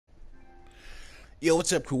Yo,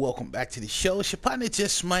 what's up, crew? Welcome back to the show. It's your partner,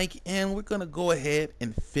 Just Mike, and we're gonna go ahead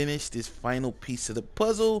and finish this final piece of the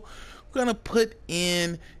puzzle. We're gonna put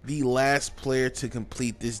in the last player to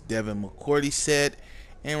complete this Devin McCourty set,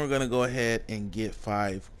 and we're gonna go ahead and get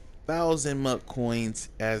 5,000 Muck coins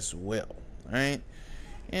as well. All right,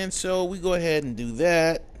 and so we go ahead and do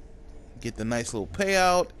that, get the nice little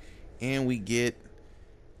payout, and we get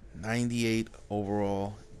 98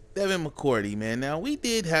 overall Devin McCourty, man. Now, we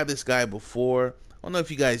did have this guy before. I don't know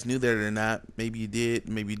if you guys knew that or not. Maybe you did,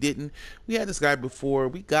 maybe you didn't. We had this guy before.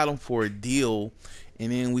 We got him for a deal,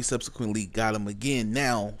 and then we subsequently got him again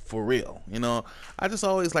now for real. I just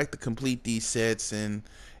always like to complete these sets, and,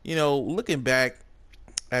 looking back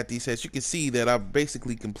at these sets, you can see that I've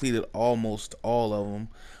basically completed almost all of them.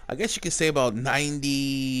 I guess you could say about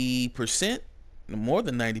 90%, more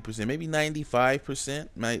than 90%, maybe 95%,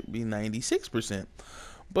 might be 96%.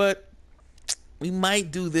 But we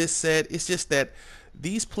might do this set. It's just that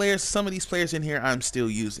these players, some of these players in here, I'm still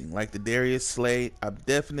using. Like the Darius Slay, I'm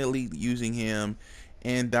definitely using him,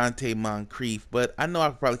 and Dante Moncrief. But I know I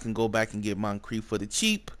probably can go back and get Moncrief for the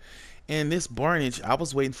cheap. And this Barnage, I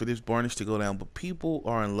was waiting for this Barnage to go down, but people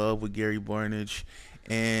are in love with Gary Barnage,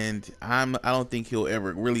 and I don't think he'll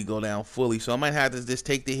ever really go down fully. So I might have to just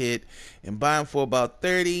take the hit and buy him for about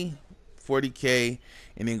 30, 40K,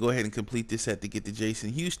 and then go ahead and complete this set to get to Jason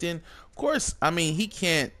Houston. Of course, I mean, he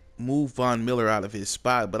can't move Von Miller out of his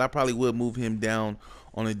spot, but I probably would move him down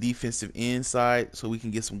on the defensive end side so we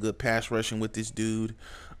can get some good pass rushing with this dude.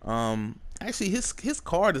 Actually, his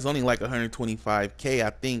card is only like 125K. I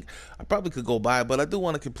think I probably could go buy it, but I do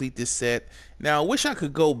want to complete this set. Now, I wish I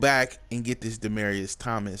could go back and get this Demaryius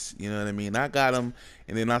Thomas. You know what I mean? I got him,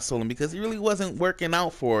 and then I sold him because he really wasn't working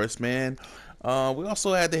out for us, man. We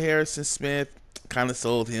also had the Harrison Smith. Kind of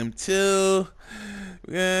sold him too.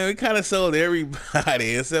 Yeah, we kind of sold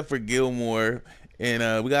everybody except for Gilmore,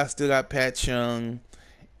 and we still got Pat Chung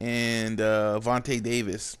and Vontae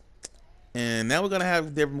Davis. And now we're gonna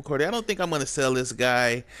have Devin McCourty. I don't think I'm gonna sell this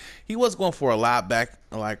guy. He was going for a lot back,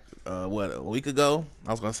 like a week ago.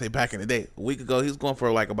 I was gonna say back in the day. A week ago, he was going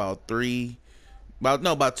for like about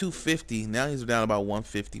 250. Now he's down about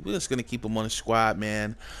 150. We're just gonna keep him on the squad,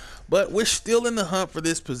 man. But we're still in the hunt for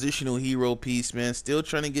this positional hero piece, man. Still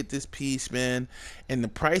trying to get this piece, man. And the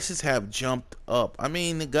prices have jumped up. I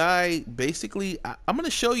mean, the guy basically, I'm going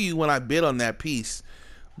to show you when I bid on that piece.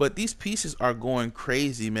 But these pieces are going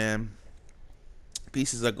crazy, man.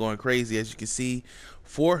 Pieces are going crazy. As you can see,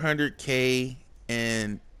 400K.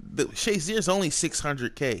 And the Shazier's only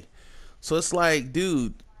 600K. So it's like,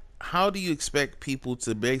 dude, how do you expect people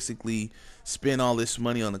to basically spend all this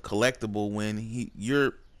money on a collectible when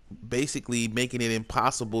you're basically making it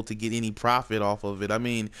impossible to get any profit off of it? I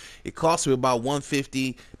mean, it costs me about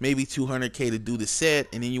 150, maybe 200K to do the set,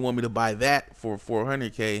 and then you want me to buy that for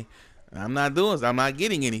 400K. I'm not doing it. I'm not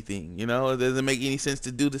getting anything. It doesn't make any sense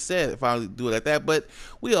to do the set if I do it like that. But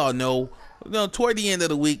we all know, toward the end of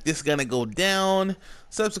the week, this is gonna go down.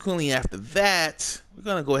 Subsequently, after that, we're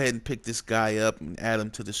gonna go ahead and pick this guy up and add him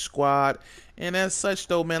to the squad. And as such,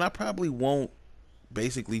 though, man, I probably won't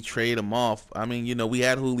basically trade him off. I mean, we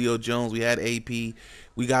had Julio Jones, we had AP,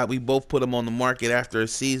 we both put him on the market after a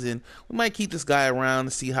season. We might keep this guy around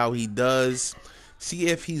to see how he does, see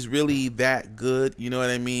if he's really that good, you know what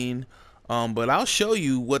I mean? But I'll show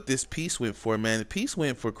you what this piece went for, man. The piece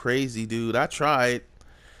went for crazy, dude. I tried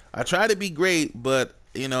to be great, but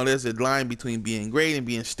there's a line between being great and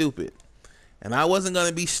being stupid, and I wasn't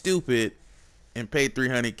gonna be stupid and pay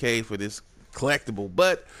 300K for this collectible.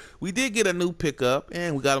 But we did get a new pickup,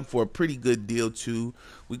 and we got him for a pretty good deal too.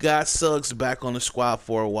 We got Suggs back on the squad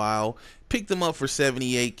for a while, picked him up for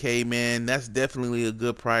 78K, man. That's definitely a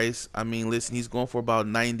good price. I mean, listen, he's going for about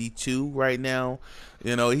 92 right now.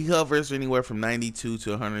 He hovers anywhere from 92 to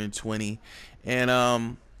 120.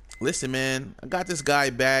 And listen, man, I got this guy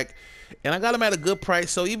back, and I got him at a good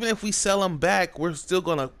price. So even if we sell him back, we're still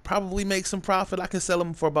gonna probably make some profit. I can sell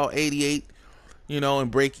him for about 88,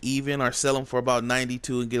 and break even, or sell them for about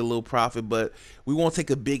 92 and get a little profit. But we won't take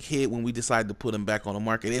a big hit when we decide to put them back on the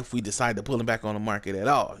market, if we decide to put them back on the market at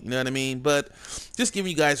all. You know what I mean? But just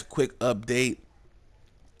giving you guys a quick update.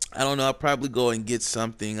 I don't know. I'll probably go and get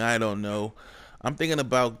something. I don't know. I'm thinking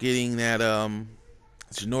about getting that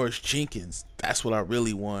Janoris Jenkins. That's what I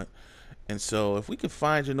really want. And so if we can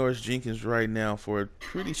find Janoris Jenkins right now for a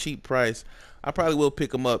pretty cheap price, I probably will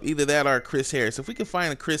pick him up. Either that or Chris Harris. If we can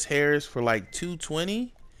find a Chris Harris for like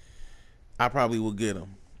 220, I probably will get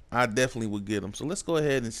him. I definitely will get him. So let's go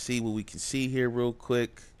ahead and see what we can see here real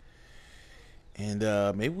quick. And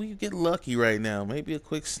maybe we get lucky right now. Maybe a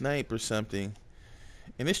quick snipe or something.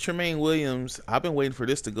 And this Tremaine Williams, I've been waiting for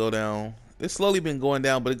this to go down. It's slowly been going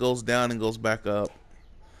down, but it goes down and goes back up.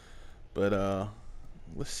 But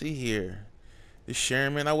let's see here. The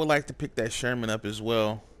Sherman, I would like to pick that Sherman up as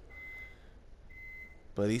well,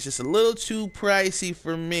 but he's just a little too pricey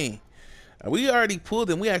for me. We already pulled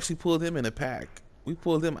him. We actually pulled him in a pack. We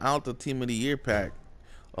pulled him out the Team of the Year pack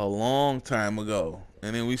a long time ago,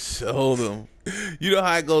 and then we sold him. You know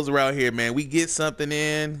how it goes around here, man. We get something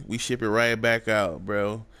in, we ship it right back out,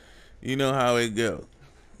 bro. You know how it go.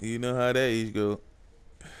 You know how that go.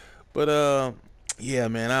 But yeah,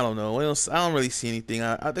 man, I don't know. I don't really see anything.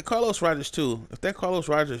 The Carlos Rogers too. If that Carlos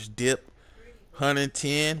Rogers dip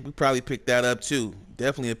 110, we probably pick that up too.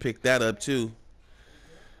 Definitely pick that up too.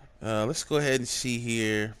 Let's go ahead and see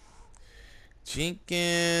here.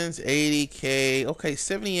 Jenkins, 80K. Okay,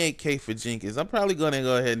 78K for Jenkins. I'm probably going to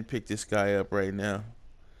go ahead and pick this guy up right now.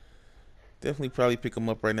 Definitely probably pick him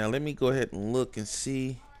up right now. Let me go ahead and look and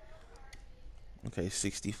see. Okay,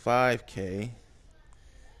 65K.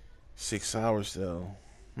 6 hours, though.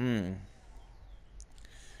 I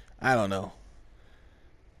don't know.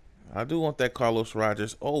 I do want that Carlos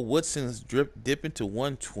Rogers. Oh, Woodson's dipping to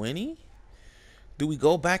 120? Do we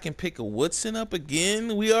go back and pick a Woodson up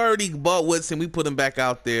again? We already bought Woodson. We put him back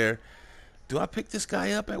out there. Do I pick this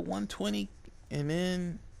guy up at 120? And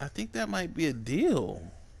then I think that might be a deal.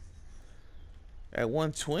 At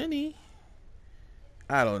 120?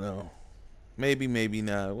 I don't know. Maybe, maybe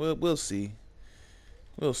not. We'll see.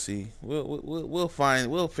 We'll see. We'll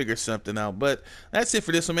find. We'll figure something out. But that's it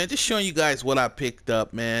for this one, man. Just showing you guys what I picked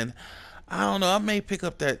up, man. I don't know. I may pick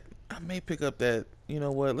up that. You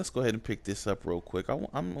know what? Let's go ahead and pick this up real quick. I'm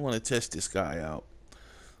going to test this guy out.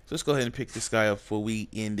 So let's go ahead and pick this guy up before we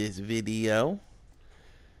end this video,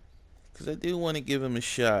 because I do want to give him a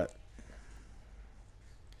shot.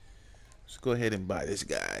 Let's go ahead and buy this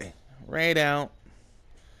guy right out.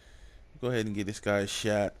 Go ahead and get this guy a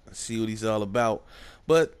shot. See what he's all about.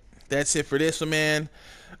 But that's it for this one, man.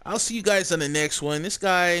 I'll see you guys on the next one. This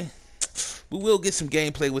guy, we will get some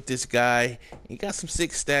gameplay with this guy. He got some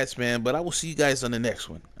sick stats, man. But I will see you guys on the next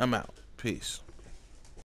one. I'm out. Peace.